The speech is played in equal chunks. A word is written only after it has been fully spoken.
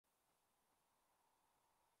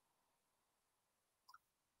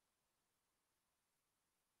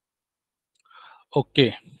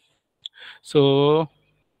Okay, so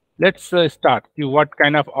let's start. What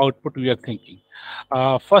kind of output we are thinking.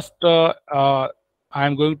 First, I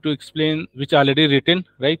am going to explain which already written,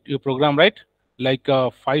 right? Your program, right? Like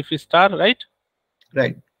 5-star, right?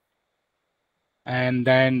 Right. And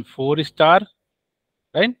then 4-star,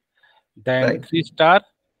 right? Then Right. 3-star,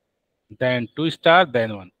 then 2-star,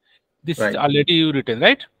 then 1. This is Right. already you written,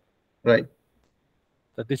 right? Right.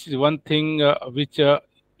 So this is one thing which you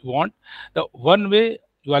want. The one way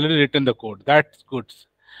you already written the code. That's good.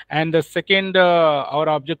 And the second, our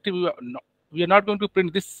objective, we are not going to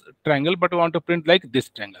print this triangle, but we want to print like this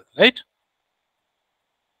triangle, right?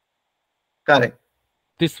 Correct.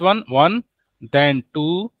 This one, then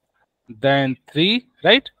 2, then 3,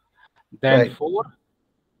 right? Then Right. 4,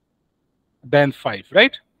 then 5,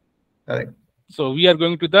 right? Correct. So we are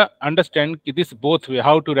going to the understand this both way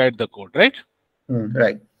how to write the code, right?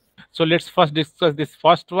 Right. So let's first discuss this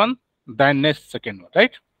first one, then next second one,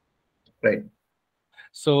 right? Right.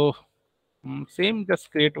 So same,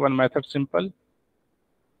 just create one method, simple.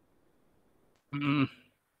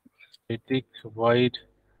 Static void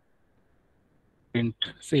print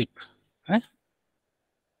shape.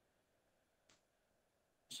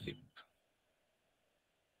 Shape.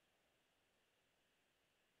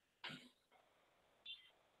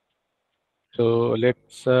 So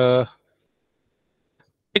let's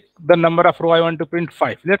take the number of row I want to print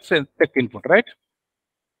 5. Let's say take input, right?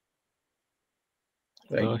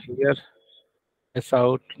 Right. So here S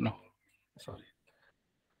out, no, sorry.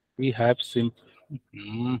 We have simple.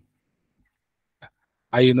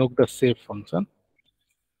 I know the shape function.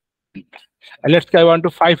 And let's say I want to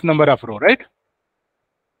 5 number of row, right?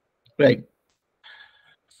 Right.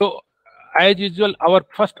 So as usual, our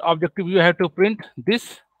first objective, you have to print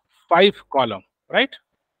this 5 column, right?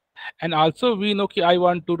 And also we know I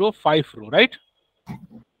want to row 5 row, right?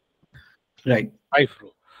 Right. 5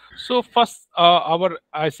 row. So first,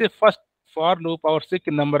 I say first for loop, our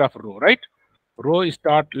second number of row, right? Row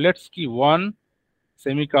start, let's key 1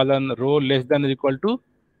 semicolon row less than or equal to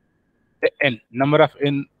the n, number of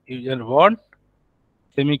n you want,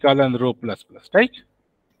 semicolon row plus plus, right?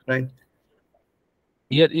 Right.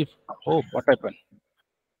 Here if, oh, what happened?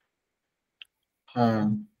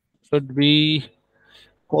 Should be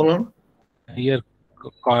Colon. here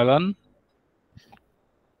colon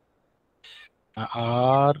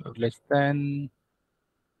r less than,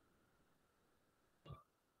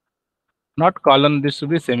 not colon, this should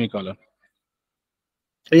be semicolon.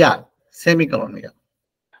 Yeah. Semicolon. Yeah.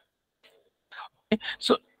 Okay.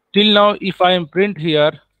 So till now, if I am print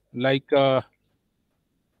here like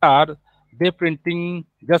are they printing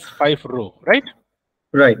just 5 row, right?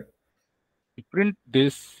 Right. We print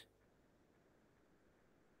this.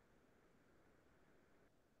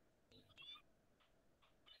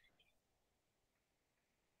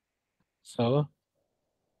 So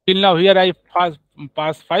till now here I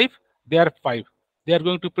pass 5, they are 5. They are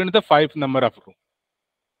going to print the 5 number of row.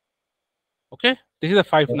 Okay, this is a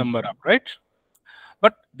 5 number of, right?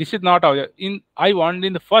 But this is not our I want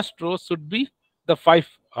in the first row should be the 5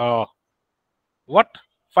 what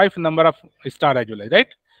 5 number of star as well, right?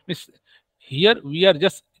 Means here we are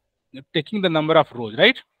just taking the number of rows,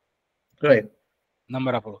 right? Right.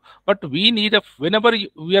 Number of rows. But we need a, whenever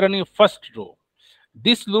we are running a first row,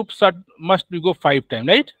 this loop must be go 5 times,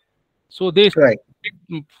 right? So they Right.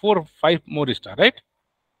 4 or 5 more star, right?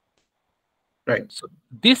 Right. So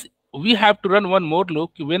this we have to run one more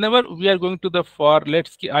loop. Whenever we are going to the for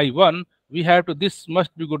let's say I1, we have to, this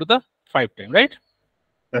must be go to the 5 times, right?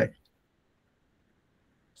 Right.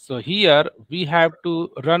 So here we have to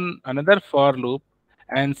run another for loop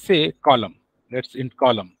and say column. Let's in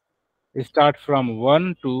column. Start from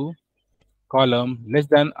 1 to column less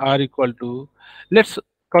than or equal to, let's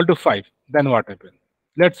call to 5. Then what happens?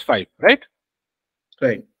 Let's 5, right?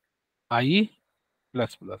 Right. I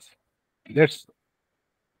plus plus. Let's,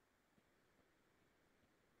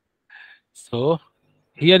 so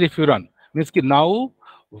here if you run, means now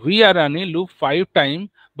we are running loop 5 times,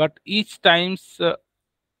 but each times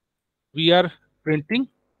we are printing.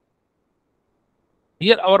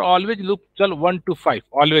 Here our always loop shall 1 to 5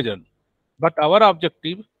 always run, but our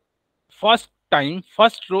objective first time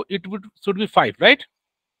first row it should be 5, right?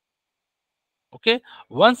 Okay,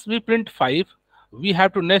 once we print 5, we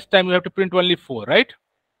have to next time we have to print only 4, right?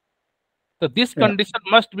 So this Yeah. condition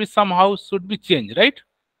must be somehow should be changed, right?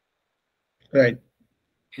 Right.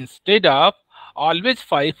 Instead of always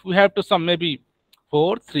 5, we have to some maybe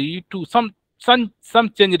 4, 3, 2, some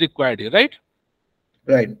change required here, right?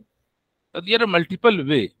 Right. So there are multiple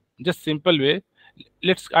way, just simple way.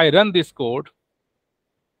 I run this code.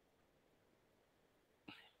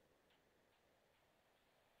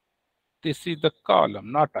 This is the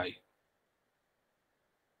column, not I.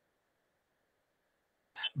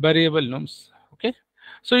 Variable nums. Okay.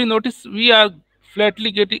 So you notice we are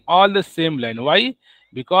flatly getting all the same line. Why?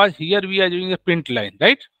 Because here we are using a print line,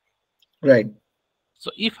 right? Right.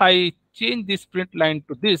 So if I change this print line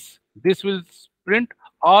to this will print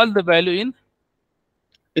all the value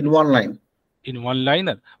In one line. in one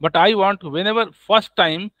liner. But I want whenever first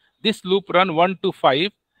time this loop run 1 to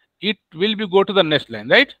 5, it will be go to the next line,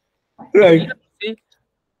 right? So Right. here say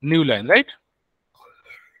new line, right?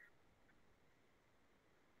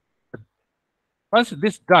 Once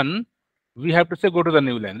this done, we have to say go to the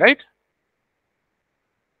new line, right?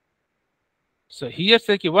 So here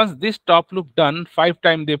say once this top loop done, 5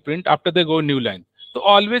 times they print, after they go new line. So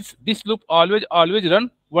always this loop always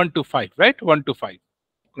run 1 to 5, right? 1 to 5.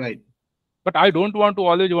 Right. But I don't want to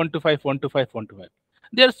always 1 to 5, 1 to 5, 1 to 5.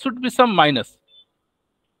 There should be some minus.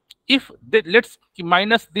 If they, let's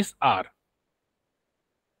minus this R,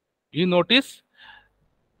 you notice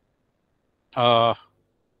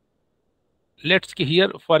let's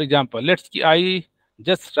here, for example, let's I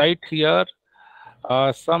just write here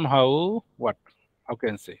somehow what, how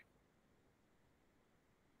can I say,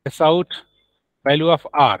 S out value of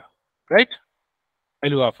R, right?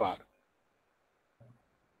 Value of R.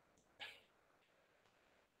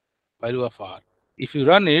 Value of R. If you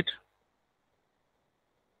run it,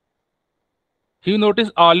 you notice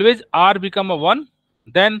always R become a 1,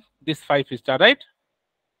 then this 5 star, right?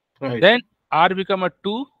 Right. Then R become a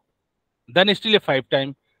 2, then still a 5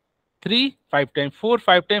 time, 3, 5 time, 4,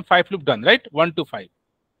 5 time, 5 loop done, right? 1 to 5.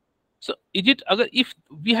 So is it, if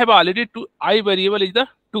we have already 2, I variable is the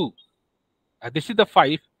 2, this is the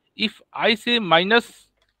 5. If I say minus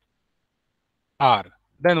R,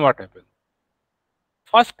 then what happens?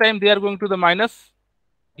 First time they are going to the minus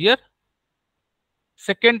here.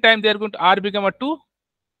 Second time they are going to R become a 2.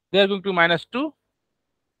 They are going to minus 2.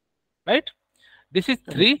 Right? This is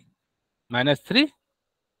 3 minus 3.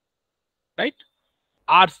 Right?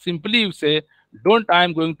 R simply you say don't I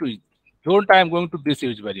am going to this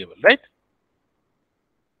use variable. Right?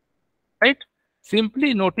 Right?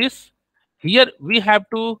 Simply notice here we have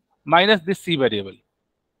to minus this C variable.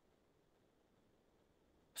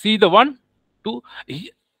 See the 1, 2.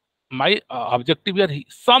 My objective here,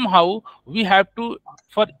 somehow we have to,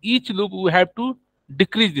 for each loop we have to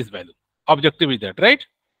decrease this value. Objective is that, right?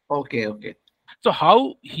 Okay. Okay. So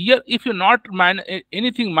how here, if you not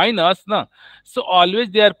anything minus, no, so always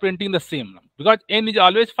they are printing the same, because n is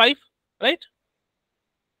always 5, right?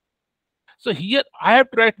 So here I have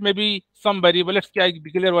to write maybe some variable. Let's say I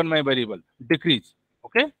declare one my variable decrease.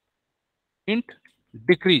 Okay, int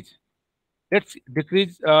decrease. Let's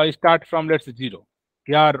decrease start from, let's say 0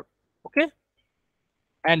 here. Okay,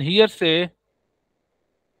 and here say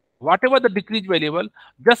whatever the decrease variable,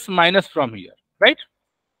 just minus from here, right?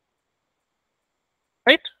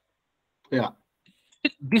 Right? Yeah.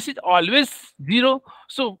 This is always 0,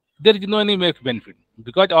 so there is no any benefit,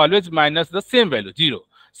 because always minus the same value 0.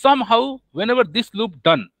 Somehow whenever this loop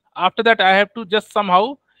done, after that I have to just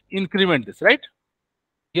somehow increment this, right?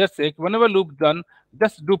 Here say whenever loop done,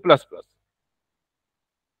 just do plus plus.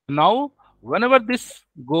 Now whenever this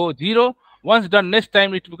go 0, once done, next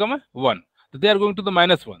time it become a 1. So they are going to the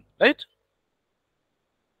minus 1, right?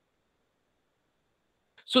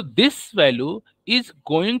 So this value is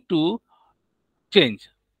going to change,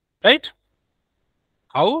 right?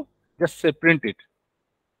 How? Just say print it.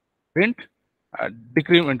 Print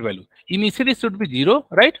decrement value. Initially should be 0,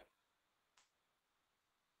 right?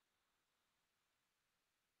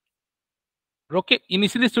 Okay,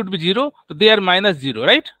 initially should be 0, so they are minus 0,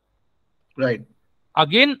 right? Right.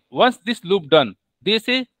 Again, once this loop done, they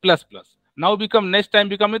say plus plus. Now become, next time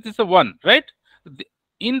become it is a 1, right?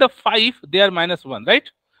 In the 5, they are minus 1, right?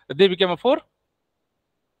 They become a 4.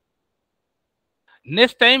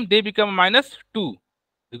 Next time they become minus 2,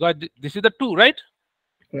 because this is the 2, right?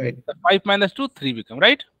 Right. The 5 minus 2, 3 become,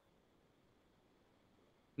 right?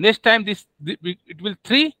 Next time it will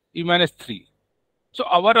 3, you minus 3. So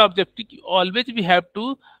our objective always we have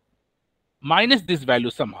to minus this value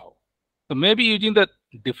somehow. So maybe using the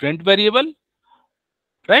different variable,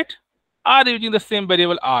 right? Or using the same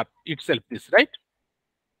variable R itself, this, right?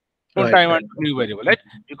 Don't Right. I want new variable, right?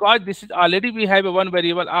 Because this is already we have a one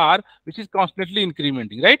variable R which is constantly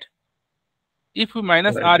incrementing, right? If we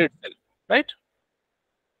minus Right. R itself, right?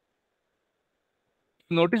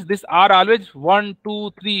 Notice this R always 1,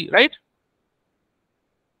 2, 3, right?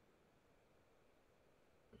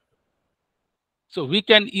 So we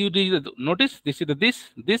can use notice this is the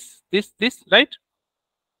this, right?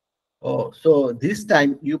 Oh, so this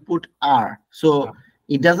time you put R. So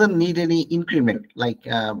it doesn't need any increment, like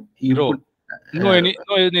you Row. put. No any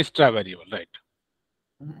extra variable, right?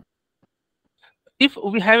 If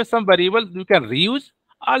we have some variable, you can reuse,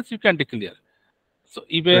 also you can declare. So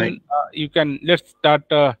even Right. you can, let's start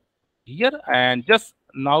here and just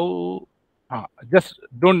now, just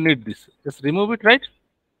don't need this. Just remove it, right?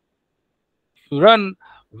 If you run,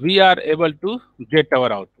 we are able to get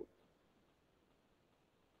our output,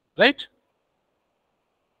 right?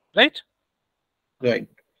 Right? Right.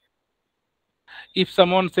 If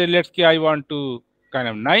someone say, let's say I want to kind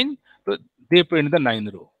of 9, so they print the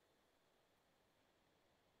 9 row.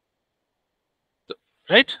 So,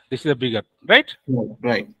 right? This is a bigger, right?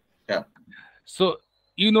 Right. Yeah. So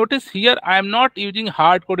you notice here I am not using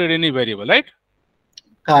hard coded any variable, right?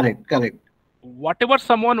 Correct. Correct. Whatever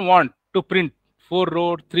someone want to print, 4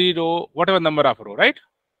 row, 3 row, whatever number of row, right?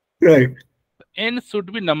 Right. N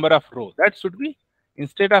should be number of row. That should be,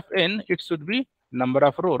 instead of n, it should be number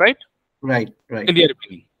of row, right? Right. Right. Clear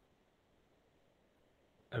meaning.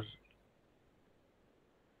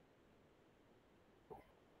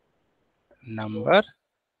 Number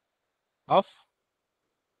of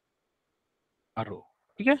a row.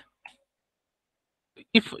 Okay.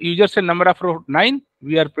 If you just say number of row 9,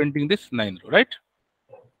 we are printing this 9 row, right?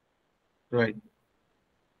 Right.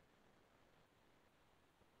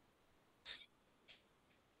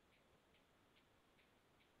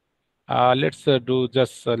 Let's do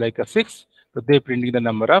just like a 6. So they printing the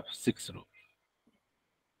number of 6 row.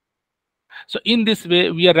 So in this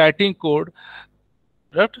way, we are writing code,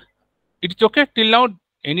 right? It's okay till now.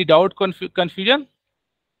 Any doubt, confusion?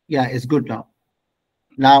 Yeah, it's good now.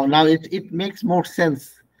 Now it makes more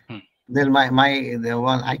sense than the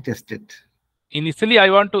one I tested. Initially, I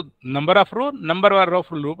want to number of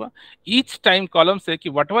row. Each time column say कि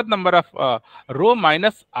whatever number of row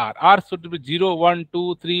minus r. R should be 0, 1,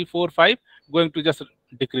 2, 3, 4, 5. Going to just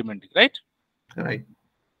decrementing, right? Right.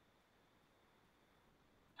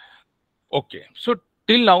 Okay. So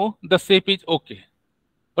till now the shape is okay,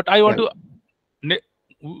 but I want Right. to.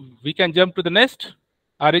 We can jump to the next.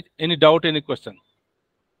 Are it any doubt? Any question?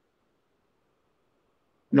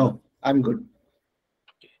 No, I'm good.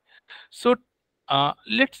 So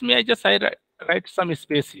let me. I write some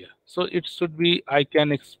space here. So it should be. I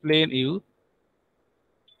can explain you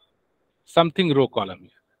something row column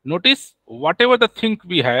here. Notice whatever the thing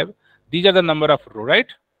we have, these are the number of row, right?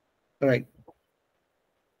 Right.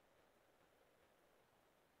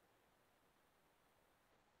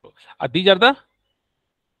 These are the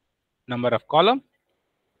number of column,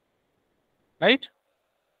 right?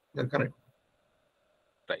 You're correct.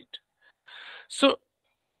 Right. So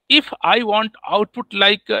if I want output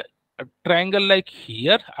like a triangle like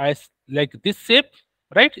here, as like this shape,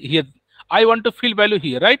 right here, I want to fill value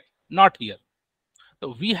here, right? Not here.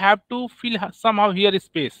 So we have to fill somehow here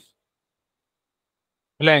space,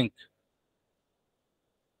 blank.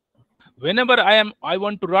 Whenever I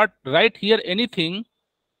want to write here anything,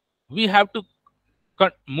 we have to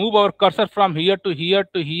move our cursor from here to here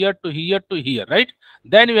to here to here to here, right?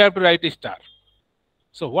 Then we have to write a star.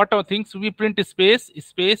 So what are things? We print space,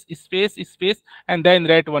 space, space, space, and then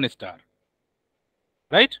write one star,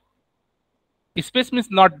 right? Space means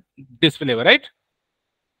not this flavor, right?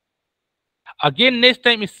 Again, next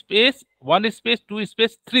time space, 1 space, 2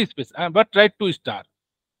 space, 3 space, but write 2 star.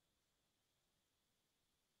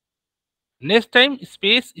 Next time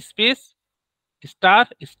space, space, star,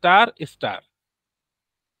 star, star.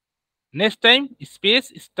 Next time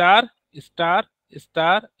space, star, star,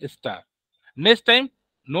 star, star. Next time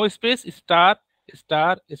no space, star,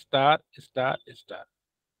 star, star, star, star.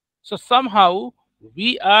 So somehow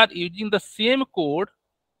we are using the same code,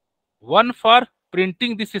 one for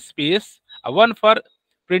printing this space, one for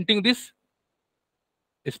printing this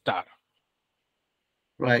star.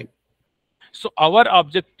 Right. So our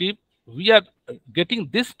objective, we are getting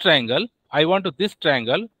this triangle. I want to this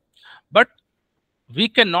triangle, but we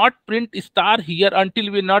cannot print star here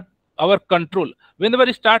until we not our control. Whenever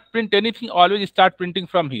we start print anything, always start printing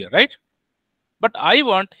from here, right? But I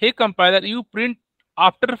want, hey compiler, you print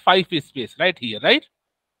after 5 space right here, right?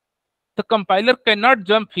 The compiler cannot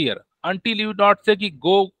jump here until you not say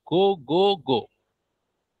go, go, go, go.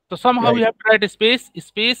 So somehow we Right. have to write a space,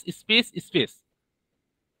 space, space, space.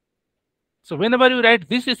 So whenever you write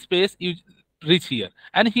this space, you reach here.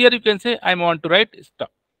 And here you can say, I want to write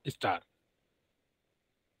star.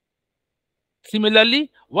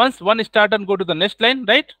 Similarly, once one star done, go to the next line,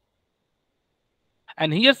 right?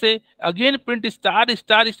 And here say, again print star,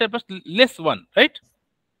 star, star, but less 1, right?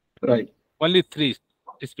 Right. Only 3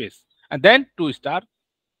 space. And then 2 star.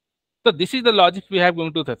 So this is the logic we have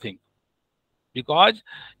going to the thing. Because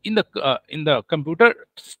in the computer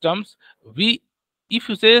systems, we, if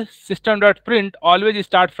you say system.print, always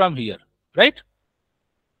start from here, right?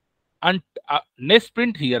 And next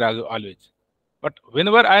print here always. But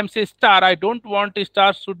whenever I am say star, I don't want a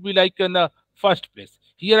star should be like in the first place.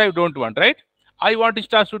 Here I don't want, right? I want a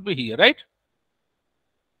star should be here, right?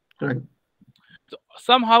 Right. So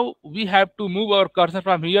somehow we have to move our cursor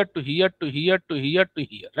from here to here to here to here to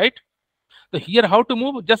here, right? So here how to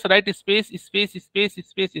move? Just write space, space, space,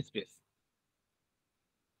 space, space.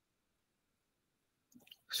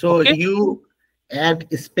 So Okay, you add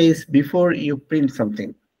space before you print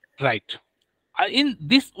something. right. In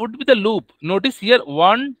this would be the loop. Notice here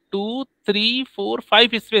 1, 2, 3, 4,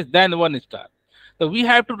 5 space, then 1 star. So we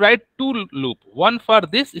have to write two loop. One for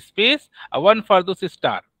this space, one for this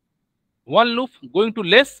star. One loop going to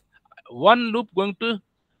less, one loop going to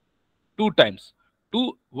two times.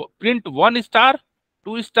 To print 1 star,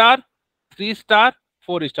 2 star, 3 star,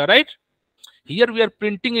 4 star, right? Here we are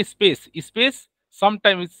printing a space. Space,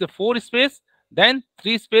 sometimes it's a 4 space, then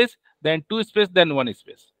 3 space, then 2 space, then 1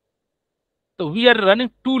 space. So we are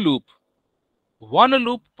running two loop. One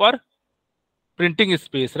loop for printing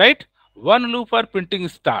space, right? One loop for printing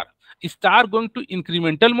star. Star going to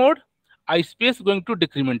incremental mode, I space going to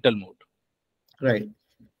decremental mode. Right.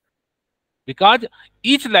 Because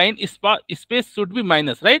each line is space should be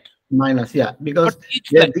minus, right? Minus, yeah, because But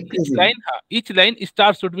they are decreasing. each line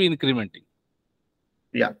star should be incrementing.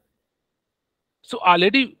 Yeah. So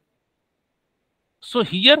already, so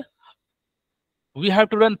here we have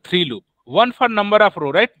to run three loop. One for number of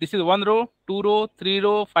row, right? This is 1 row, 2 row, 3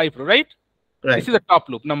 row, 5 row, right? This Right. is the top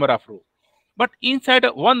loop, number of row. But inside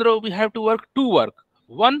one row, we have to work two work.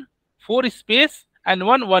 One for space and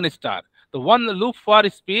one star. The one loop for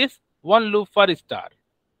space, one loop for star.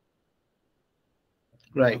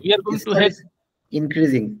 Right. We are going to Star have, is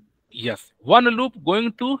increasing. yes, one loop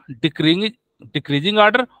going to decreasing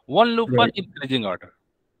order, one loop for Right. increasing order.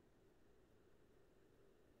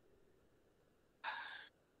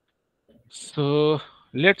 So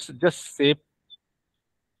let's just save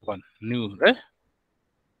one new, right?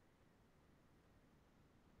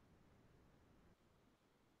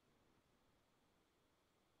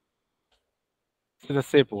 So the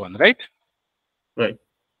save one, right? Right.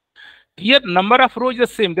 Here number of rows is the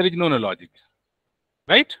same, there is no logic,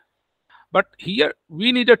 right? But here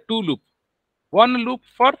we need a two loop. One loop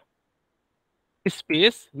for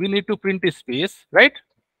space, we need to print space, right?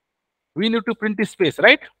 We need to print space,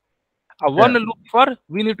 right? One Yeah. loop for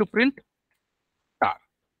we need to print star.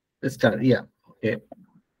 Star. Yeah. Okay.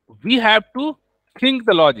 We have to think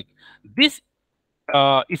the logic. This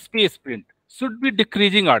space print should be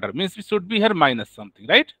decreasing order, means we should be here minus something,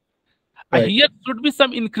 right? Right. Here should be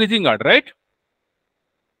some increasing order, right?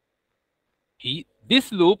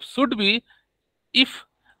 This loop should be, if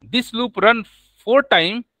this loop run 4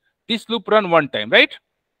 times, this loop run 1 time, right?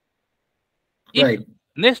 If Right.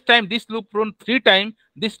 next time this loop run 3 times,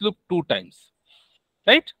 this loop 2 times,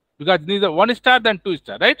 right? Because neither 1 star then 2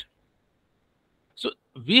 star, right? So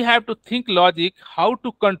we have to think logic how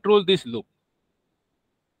to control this loop.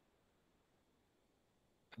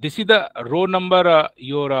 This is the row number,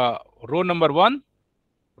 your row number 1,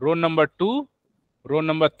 row number 2, row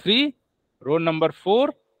number 3, row number 4,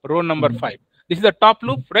 row number 5. This is the top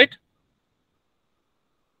loop, right?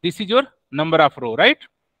 This is your number of row, right?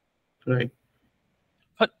 Right.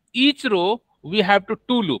 For each row, we have to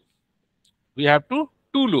two loop. We have to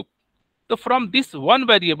two loop. So from this one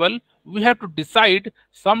variable, we have to decide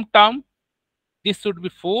some term. This should be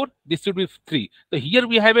 4, this should be 3. So here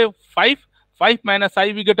we have a 5. 5 minus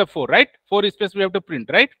I, we get a 4, right? 4 space we have to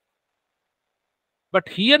print, right? But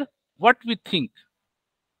here, what we think?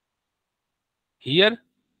 Here,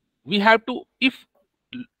 we have to, if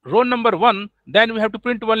row number 1, then we have to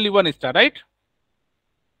print only 1 star, right?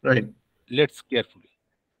 Right. Let's carefully.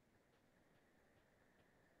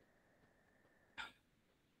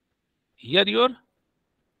 Here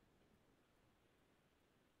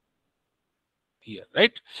here,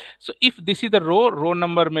 right? So if this is the row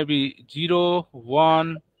number maybe 0,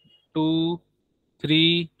 1, 2,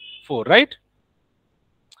 3, 4, right?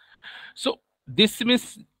 So this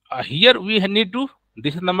means here we need to,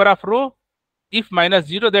 this is number of row. If minus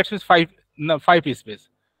 0, that means 5, 5 space.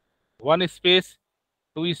 1 space,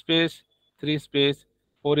 2 space, 3 space,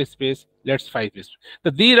 4 space, let's 5 space. So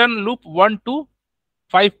they run loop 1 to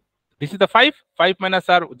 5. This is the 5. 5 minus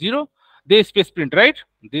r 0. They space print, right?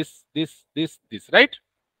 This, right?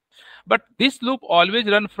 But this loop always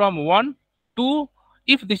run from 1 to,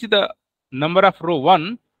 if this is the number of row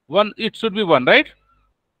 1, it should be 1, right?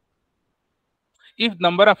 If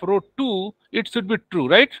number of row 2, it should be true,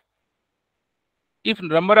 right? If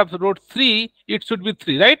number of row 3, it should be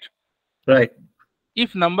 3, right? Right.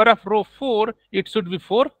 If number of row 4, it should be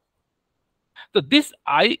 4. So this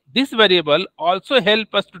variable also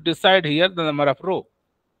help us to decide here the number of row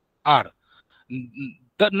R.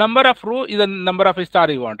 The number of row is the number of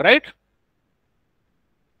star you want, right?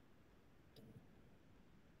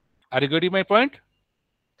 Are you getting my point?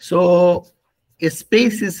 So a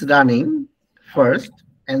space is running first,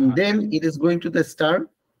 and then it is going to the star.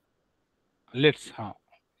 Let's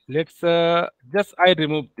just I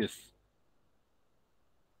remove this.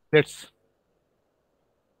 Let's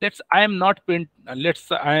I am not print.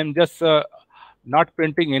 I am just not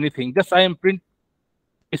printing anything. Just I am print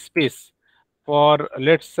space for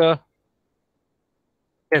let's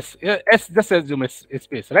S just assume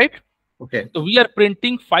space, right? Okay. So we are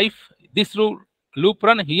printing 5. This loop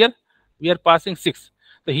run here. We are passing 6.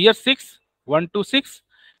 So here 6, 1, 2, 6.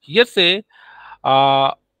 Here say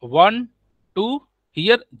 1, 2.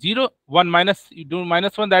 Here 0, 1 minus. You do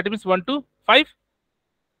minus 1. That means 1, 2, 5.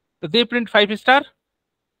 So they print 5 star.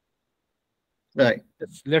 Right.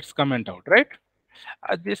 Let's comment out, right?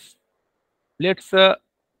 This let's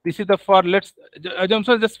this is the for let's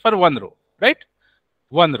assumption just for one row, right?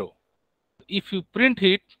 One row. If you print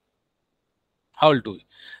it, how will do?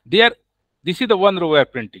 There, this is the one row we are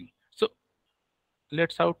printing. So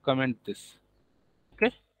let's out comment this.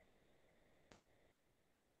 Okay.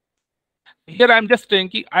 Here I am just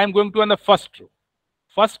thinking I am going to on the first row.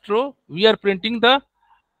 First row we are printing the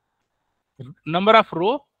number of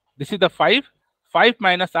row. This is the 5. 5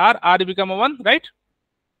 minus R. R become a 1, right?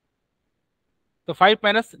 So 5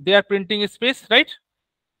 minus they are printing space, right?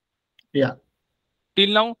 Yeah. Till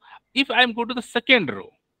now, if I am going to the second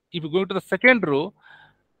row, if you go to the second row,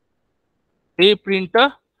 they print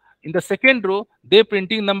in the second row, they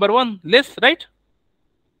printing number 1 less, right?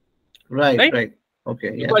 Right.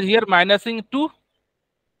 Okay. Because here minusing 2.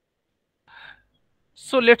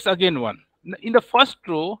 So let's again one. In the first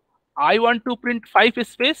row, I want to print 5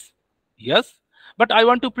 space. Yes. But I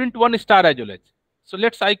want to print 1 star as well. So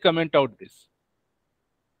let's I comment out this.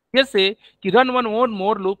 Here say run one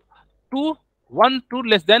more loop. 2, 1, 2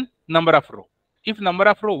 less than number of row. If number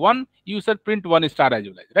of row 1, you should print 1 star as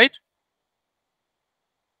well, right?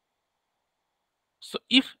 So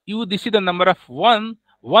if you this is the number of one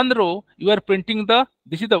row, you are printing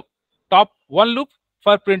this is the top one loop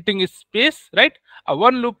for printing space, right? A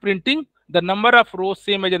one loop printing the number of rows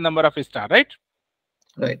same as the number of star, right?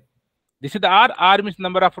 Right. This is the R means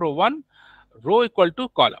number of row 1, row equal to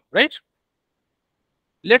column, right?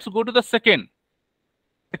 Let's go to the second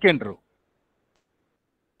row.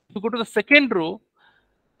 If you go to the second row,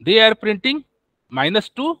 they are printing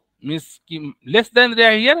 -2 means less than they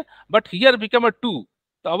are here, but here become a 2.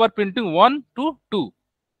 So our printing 1 to 2,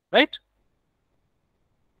 right?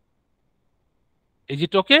 Is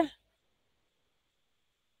it okay?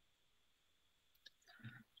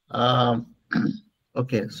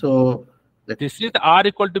 Okay, so this is R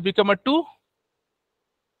equal to become a 2.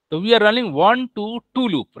 So we are running 1 to 2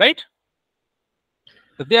 loop, right?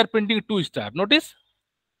 So they are printing 2 star. Notice?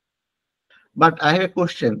 But I have a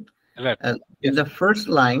question. Right. In the first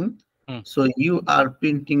line, so you are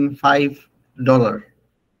printing $5.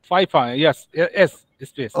 5, yes, S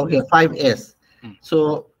space. Okay, 5S.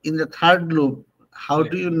 So in the third loop, how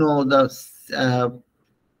do you know the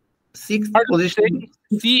sixth position?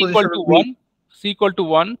 C equal to 1. C equal to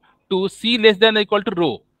 1 to C less than or equal to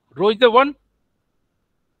row. Row is the 1.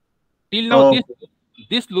 Till now,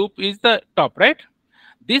 this loop is the top, right?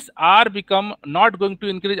 This R become not going to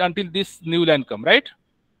increase until this new line come, right?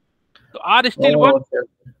 So R is still 1.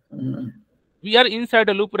 Okay. We are inside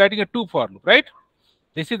a loop writing a 2 for loop, right?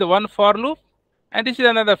 This is the 1 for loop and this is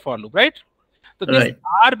another for loop, right? So this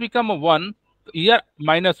R become a 1, here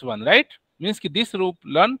 -1, right? Means this loop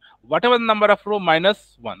learn whatever the number of row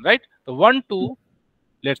 -1, right? So 1, 2,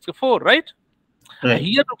 let's go 4, right?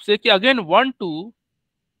 Here loop say again 1, 2,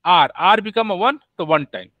 R become a 1, so 1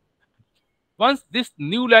 time. Once this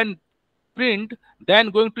new line print, then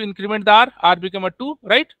going to increment the R become a 2,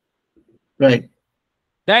 right? Right.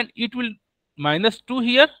 Then it will -2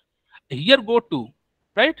 here go 2,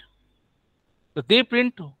 right? So they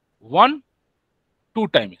print 1, 2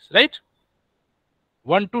 times, right?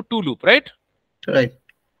 1 to 2 loop, right? Right.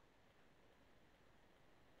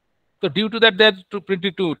 So due to that, they're to print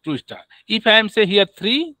it to 2 star. If I am say here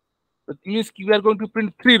 3, it means we are going to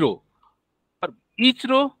print 3 row. For each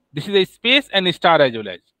row, this is a space and a star as well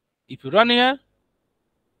as. If you run here,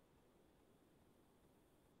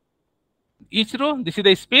 each row, this is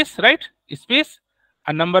the space, right? Space,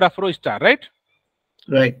 a number of row star, right?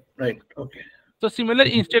 Right. Okay. So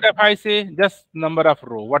similarly, instead of I say just number of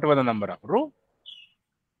row, whatever the number of row,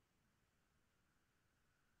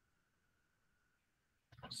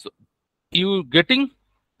 You getting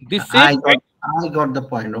this I shape, got right? I got the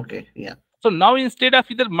point. Okay. Yeah. So now instead of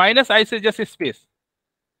either minus, I say just a space.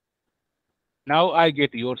 Now I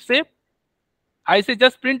get your shape. I say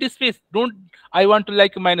just print space. Don't I want to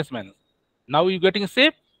like minus minus. Now you getting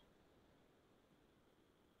shape.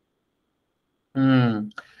 Hmm.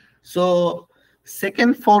 So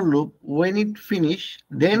second for loop, when it finish,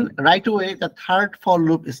 then right away the third for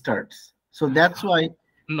loop starts. So that's why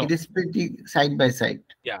No. it is pretty side by side.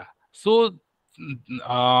 Yeah. So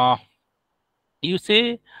uh, you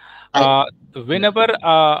say I yeah whenever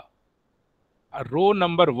row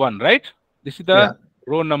number one, right? This is the yeah.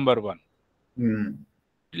 row number one. Hmm.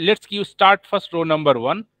 Let's you start first row number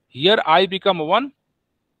one. Here I become one.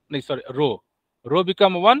 No, sorry, row. Row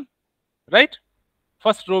become one, right?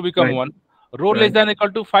 First row become Right, one. Row less right, than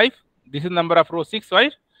equal to 5. This is number of row 6,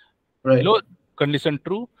 right? right, Low condition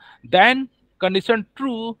true. Then condition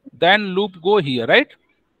true. Then loop go here, right?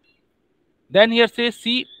 Then here say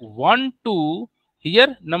C 1, 2.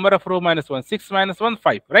 Here number of row minus 1. 6 minus 1,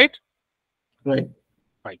 5, right? right,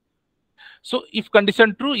 5. So if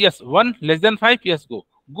condition true, yes, 1 less than 5, yes, go.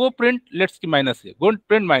 Go print, let's see minus here. Go and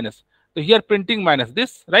print minus. So here printing minus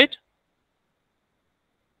this, right?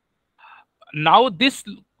 Now this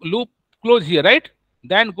loop close here, right?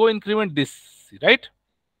 Then go increment this, right?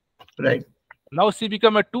 right, Now C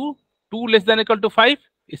become a 2. 2 less than equal to 5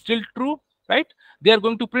 is still true, right? They are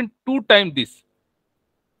going to print 2 times this,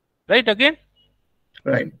 right?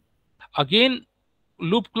 right. Again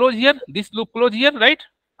loop close here, this loop close here, right?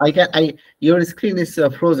 I your screen is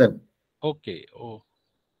frozen. Okay. Oh,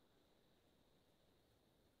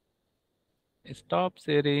 stop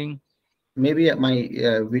sharing. Maybe my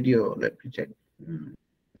video. Let me check.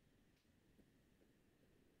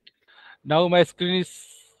 Now my screen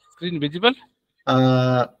visible.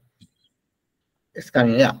 Uh, it's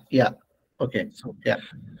coming. Yeah, yeah. Okay. So, Yeah.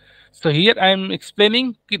 so here I am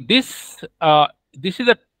explaining this. This is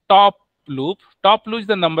the top loop. Top loop is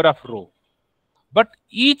the number of row, but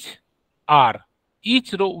each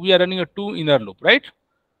row we are running a 2 inner loop, right?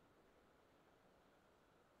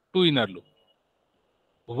 2 inner loop.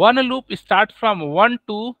 One loop start from 1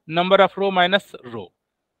 to number of row minus row,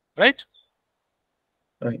 right?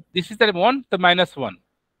 Right. This is the one, the minus 1.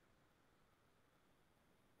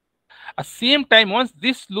 At same time, once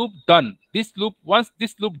this loop done, once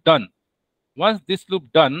this loop done,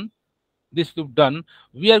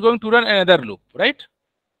 we are going to run another loop, right?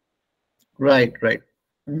 Right. Right.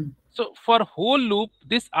 Mm. So for whole loop,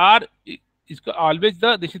 this R is always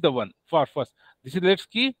this is the one for first. This is let's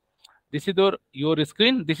key. This is your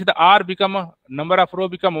screen. This is the R become a number of row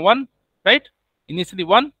become 1, right? Initially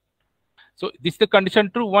 1. So this is the condition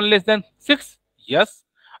true, 1 less than 6. Yes.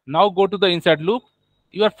 Now go to the inside loop.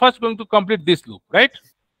 You are first going to complete this loop, right?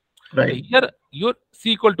 So Right. here your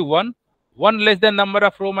C equal to 1. 1 less than number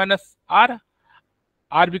of row minus R.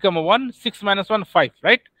 R become a 1. 6 minus 1, 5,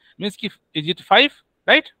 right? Means is it 5,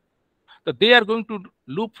 right? So they are going to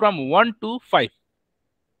loop from 1 to 5.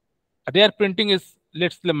 Their printing is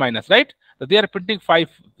let's say minus, right? So they are printing 5.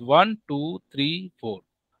 1, 2, 3, 4.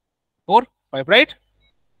 4, 5, right?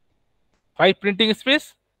 5 printing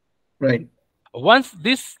space. Right. Once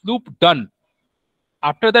this loop done,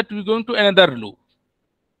 after that we're going to another loop,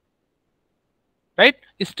 right?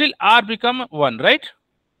 Still R become 1, right?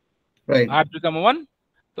 Right. R become 1.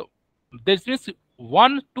 So this means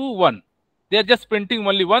 1 to 1. They are just printing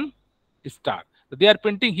only one star. So they are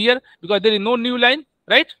printing here because there is no new line,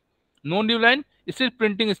 right? No new line. Still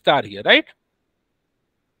printing star here, right?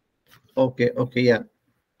 Okay. Okay. Yeah.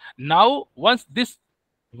 Now once this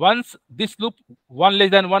loop 1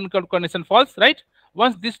 less than 1 condition false, right?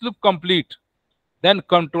 Once this loop complete, then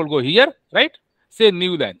control go here, right? Say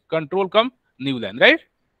new line. Control come new line, right?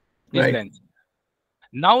 This Right. line.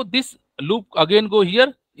 Now this loop again go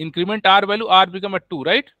here. Increment R value. R become a 2,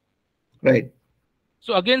 right? Right.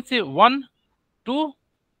 So again say 1, 2.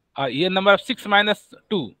 Here number of 6 minus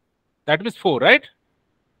 2. That means 4, right?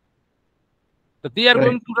 So they are Right.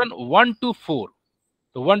 going to run 1 to 4.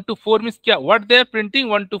 So 1 to 4 means kya? What they are printing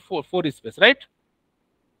 1 to 4, 4 space, right?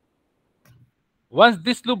 Once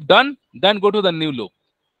this loop done, then go to the new loop.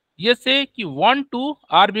 Here say ki 1 to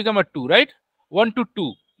R become a 2, right? 1 to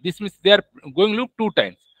 2. This means they are going loop 2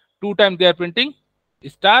 times. 2 times they are printing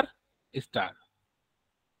star, star.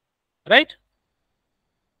 Right?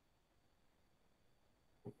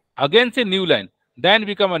 Again say new line. Then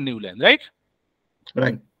become a new line, right?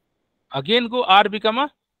 Right. Again go R become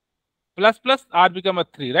a plus plus, R become a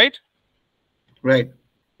 3, right? Right.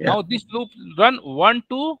 Yeah. Now this loop run 1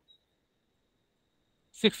 to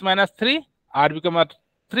 6 minus 3, R become a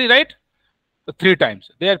 3, right? So 3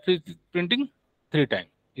 times. They are printing 3 times.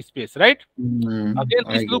 space, right? Again,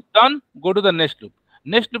 this I loop got. done, go to the next loop.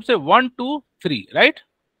 Next loop say 1, 2, 3, right?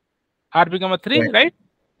 R become a 3, Right. right?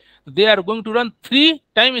 They are going to run 3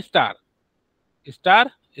 times star,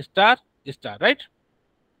 star, star, star, right?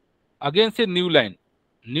 Again say new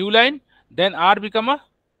line, then R become a,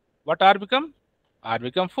 what R become? R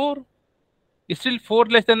become 4. Is still 4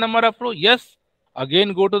 less than number of row? Yes.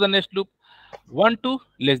 Again go to the next loop. 1, 2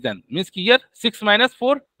 less than. Means here 6 minus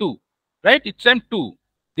 4, 2. Right? It's time 2.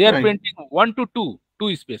 They are Right. printing 1 to 2,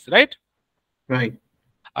 2 space, right? Right.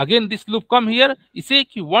 Again this loop come here. You say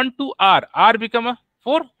 1 to R. R become a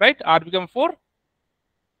 4, right? R become 4.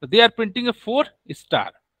 So they are printing a 4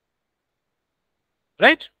 star.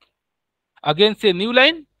 Right? Again say new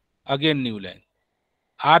line. Again new line.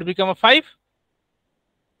 R become a 5.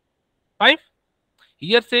 5.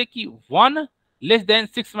 Here say 1 less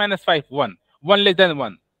than 6 minus 5, 1. 1 less than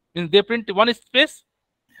 1. Means they print 1 space,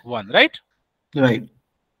 1, right? Right.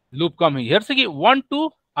 Loop come here. Here say 1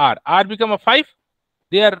 to R. R become a 5.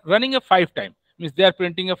 They are running a 5 time. Means they are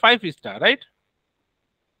printing a 5 star, right?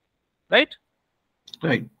 Right?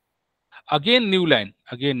 Right. Again new line.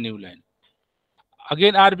 Again new line.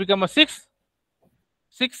 Again R become a 6.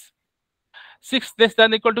 6. 6 less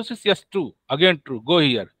than equal to 6. Yes, true. Again true. Go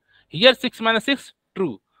here. Here 6 minus 6,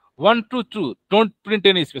 true. 1 to true. Don't print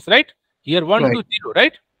any space, right? Here 1 Right. to 0,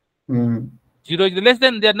 right? Mm. 0 is less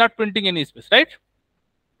than, they are not printing any space, right?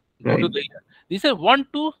 Go to Right. the here. This is 1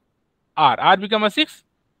 to R. R become a 6.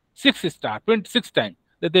 6 star. Print 6 time.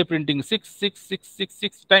 That they printing 6, 6, 6, 6,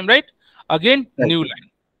 6 time, right? Again, Right. new line.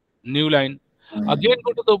 New line. Again, Mm.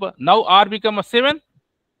 go to the, now R become a 7.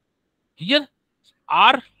 Here,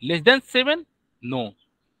 R less than 7. No.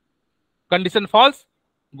 Condition false.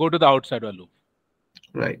 Go to the outside loop.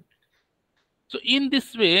 Right. So in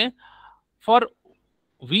this way, for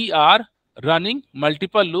we are running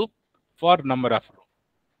multiple loop for number of row,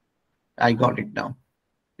 I got it now.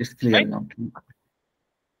 It's clear right? now.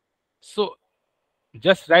 So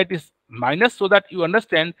just write is minus so that you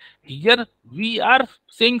understand. Here we are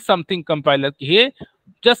saying something compiler. Here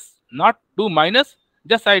just not do minus,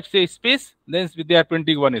 just I say space, then they are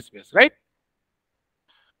printing 1 space, right?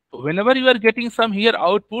 So whenever you are getting some here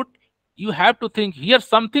output, you have to think here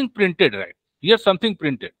something printed, right? Here something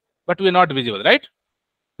printed, but we are not visible, right?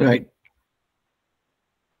 Right.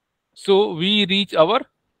 So we reach our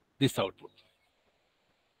this output.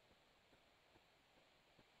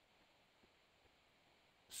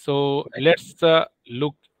 So let's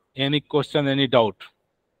look any question, any doubt.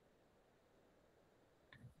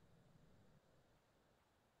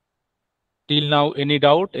 Till now, any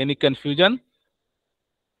doubt, any confusion?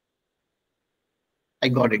 I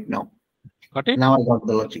got it now. Got it? Now I got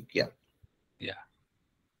the logic. Yeah. Yeah.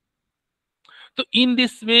 So in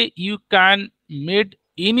this way, you can make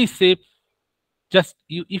any shape just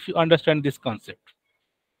you if you understand this concept,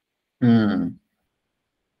 Hmm.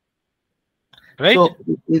 right? So,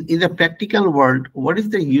 in the practical world, what is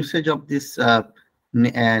the usage of this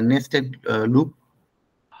nested loop?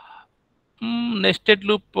 Nested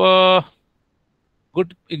loop,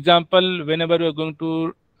 good example. Whenever you are going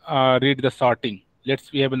to read the sorting,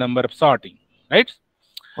 let's we have a number of sorting, right?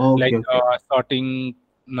 Okay, Like okay, sorting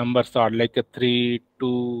numbers are like a 3,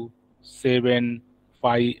 2, 7,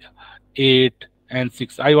 5, 8, and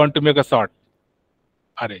 6. I want to make a sort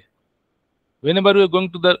array. Whenever we are going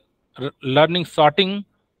to the learning sorting,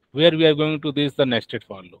 where we are going to this the nested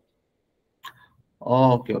for loop.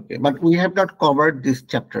 okay, okay. But we have not covered this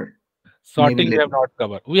chapter. Maybe Sorting we have later. not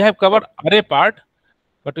covered. We have covered array part,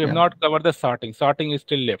 but we have Yeah. not covered the sorting. Sorting is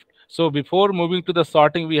still left. So before moving to the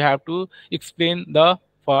sorting, we have to explain the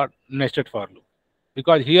for nested for loop,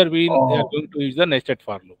 because here we are Oh, going to use the nested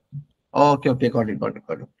for loop okay, okay. Got it, got it,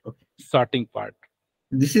 got it. Okay. sorting part.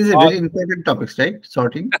 This is a All very important topic, right?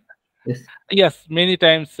 Sorting. Yes. yes, many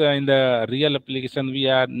times in the real application we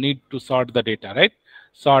are need to sort the data, right?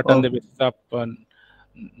 Sort on the Okay. basis of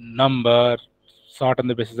number, sort on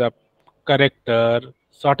the basis of character.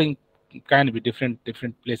 Sorting can be different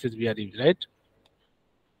places we are in, right?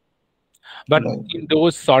 But Right. in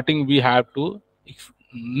those sorting we have to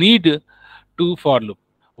need to for loop.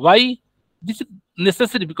 Why this is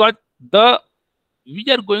necessary? Because the we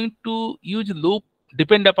are going to use loop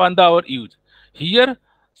depend upon the our use. Here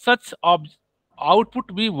such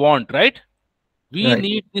output we want, right? We Right.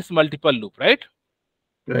 need this multiple loop, right?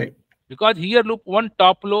 Right. Because here loop one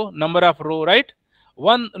top low number of row, right?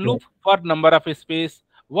 One Right. loop for number of space,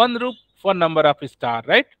 one loop for number of star,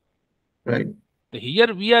 right? Right. So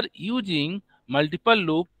here we are using multiple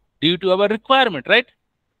loop due to our requirement, right?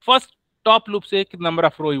 First top loop say number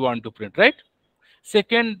of row you want to print, right?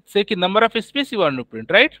 Second say number of space you want to print,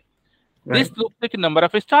 right? Right. This looks like a number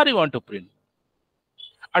of star you want to print.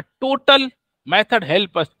 A total method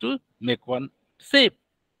help us to make one shape.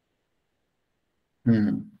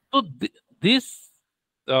 Hmm. So this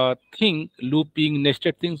thing, looping,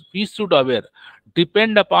 nested things, we should aware,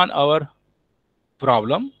 depend upon our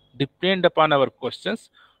problem, depend upon our questions.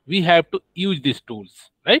 We have to use these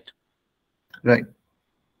tools, right? Right.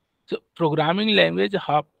 So programming language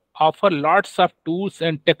offer lots of tools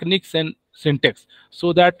and techniques and syntax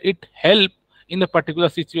so that it help in a particular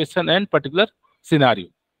situation and particular scenario.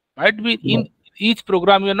 Might be in Right. each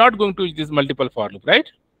program you are not going to use this multiple for loop, right?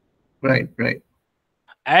 Right. Right.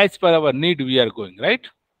 As per our need we are going, right?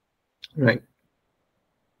 Right.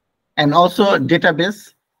 And also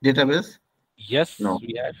database. Database. Yes, No.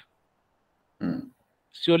 we have. Hmm.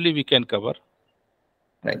 Surely we can cover.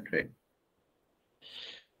 Right. Right.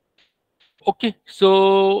 Okay,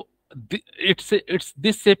 so it's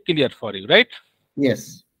this shape clear for you, right?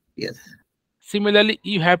 Yes. Yes. Similarly,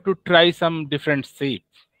 you have to try some different shape.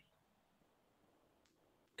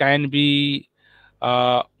 Can be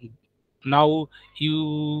uh, now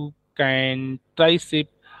you can try shape.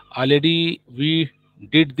 Already we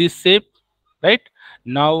did this shape, right?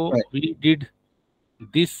 Now Right. we did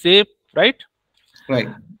this shape, right? Right.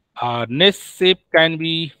 Next shape can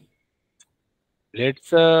be, let's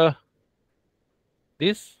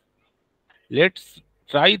this let's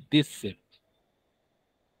try this shape,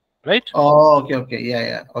 right? Oh, okay. Okay. Yeah.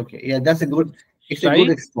 Yeah. Okay. Yeah. That's a good. Let's It's a good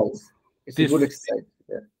try exercise. It's a good this shape, exercise.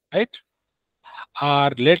 Yeah. right?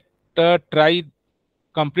 Or let try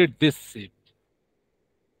complete this shape,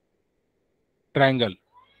 triangle.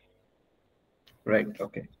 Right.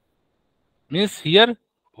 Okay. Means here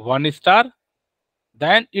 1 star,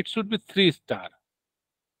 then it should be 3 star,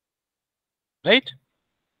 right?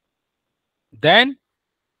 Then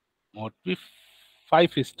would be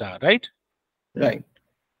 5 star, right? Right.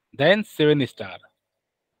 Then 7 star,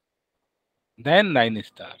 then 9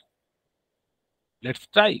 star. Let's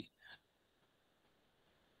try,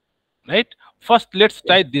 right? First, let's Yeah.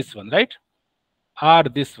 try this one, right? Or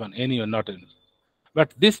this one, anyone, not any.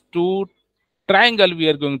 But this two triangle we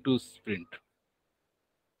are going to sprint,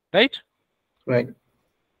 right? Right.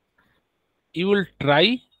 You will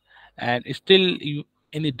try, and still you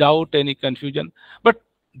any doubt, any confusion. But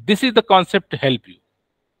this is the concept to help you,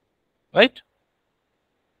 right?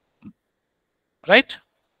 Right?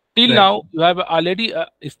 Till Right. now, you have already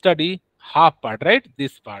studied half part, right?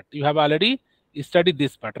 This part. You have already studied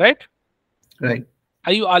this part, right? Right.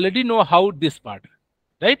 You already know how this part,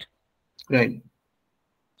 right? Right.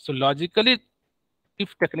 So logically,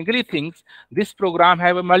 if technically things, this program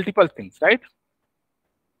have a multiple things, right?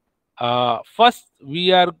 First,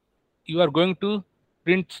 you are going to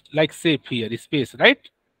print like shape here, space, right?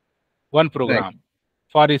 One Right. program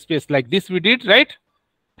for a space like this we did, right?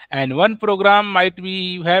 And one program might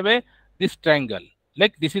be you have a this triangle,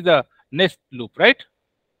 like this is a next loop, right?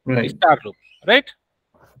 Right. Star loop, right?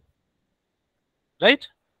 Right?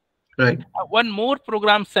 Right. One more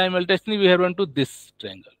program simultaneously we have run to this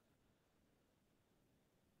triangle,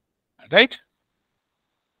 right?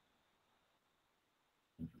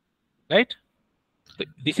 Right? So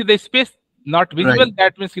this is the space not visible. Right.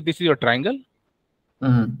 That means this is your triangle.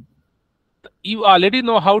 Mm-hmm. You already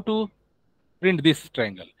know how to print this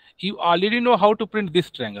triangle. You already know how to print this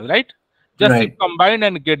triangle, right? Just you Right. combine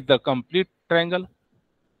and get the complete triangle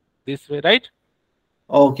this way, right?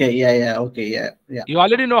 Okay. Yeah. Yeah. Okay. Yeah. Yeah. You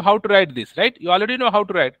already know how to write this, right? You already know how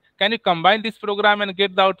to write. Can you combine this program and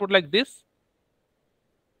get the output like this?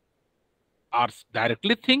 Or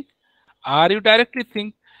directly think? Or you directly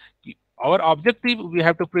think our objective we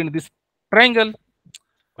have to print this triangle.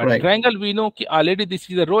 But Right. triangle we know already this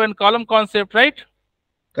is a row and column concept, right?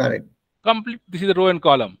 Correct. Complete this is a row and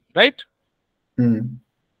column, right? Mm.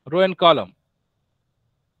 Row and column,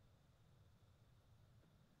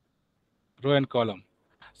 row and column.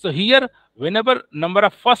 So here, whenever number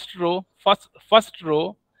of first row,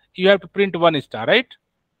 you have to print 1 star, right?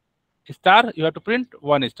 Star, you have to print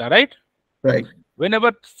 1 star, right? Right.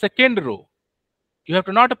 Whenever second row, you have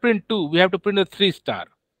to not print 2, we have to print a 3 star.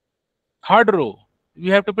 Third row, we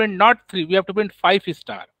have to print not 3, we have to print 5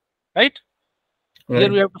 star, right? Here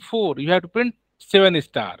Right. we have to 4, you have to print 7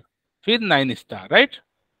 star, with 9 star, right?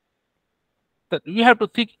 That we have to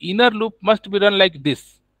think inner loop must be run like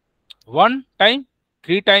this: 1 time,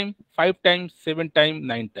 3 time, 5 times, 7 time,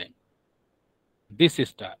 9 time. This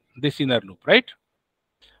star, this inner loop, right?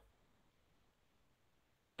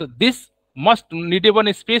 So this must need a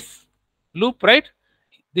one space loop, right?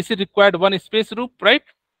 This is required one space loop, right?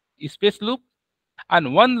 Space loop,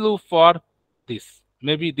 and one loop for this.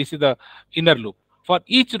 Maybe this is the inner loop. For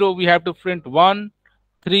each row, we have to print 1,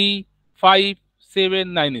 3, 5,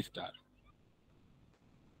 7, 9 star.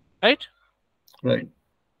 Right? Right.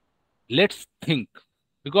 Let's think,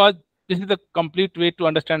 because this is the complete way to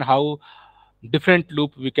understand how different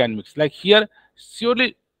loop we can mix. Like here,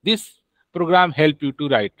 surely this program help you to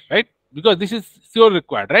write, right? Because this is sure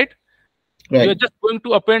required, right? You are Right. just going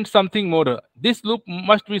to append something more. This loop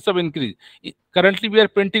must be some increase. Currently, we are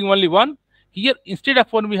printing only one. Here, instead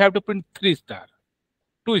of one, we have to print 3 star,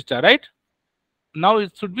 2 star, right? Now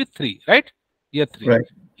it should be 3, right? Here 3. Right.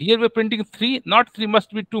 Here we're printing 3, not 3,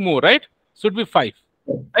 must be 2 more, right? Should be 5,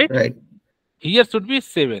 right? Right. Here should be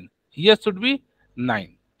 7. Here should be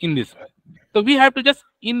 9 in this way. So we have to just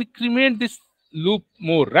increment this loop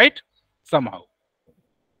more, right? Somehow.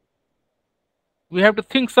 We have to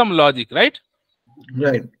think some logic, right?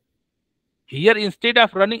 Right. Here instead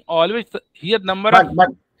of running always here number of But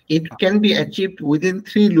it can be achieved within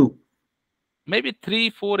 3 loop. maybe 3,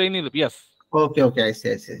 4, any loop, yes. Okay. Okay. I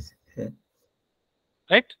see. I see. I see. Yeah.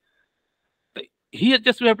 Right? Here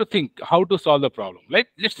just we have to think how to solve the problem. Right?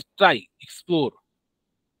 Let's try, explore.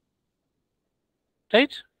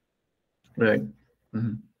 Right? Right.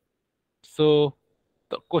 Mhm. So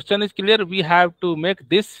the question is clear. We have to make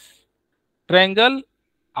this triangle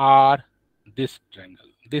or this triangle,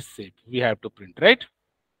 this shape we have to print, right?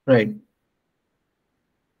 Right.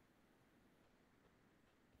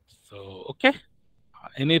 So okay,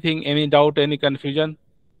 anything, any doubt, any confusion?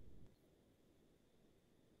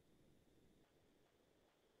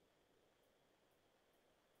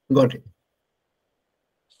 Got it.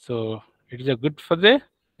 So it is a good for the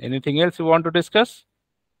anything else you want to discuss?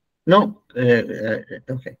 No.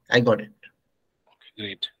 Okay. I got it. Okay,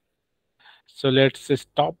 great. So let's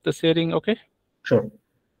stop the sharing. Okay. Sure.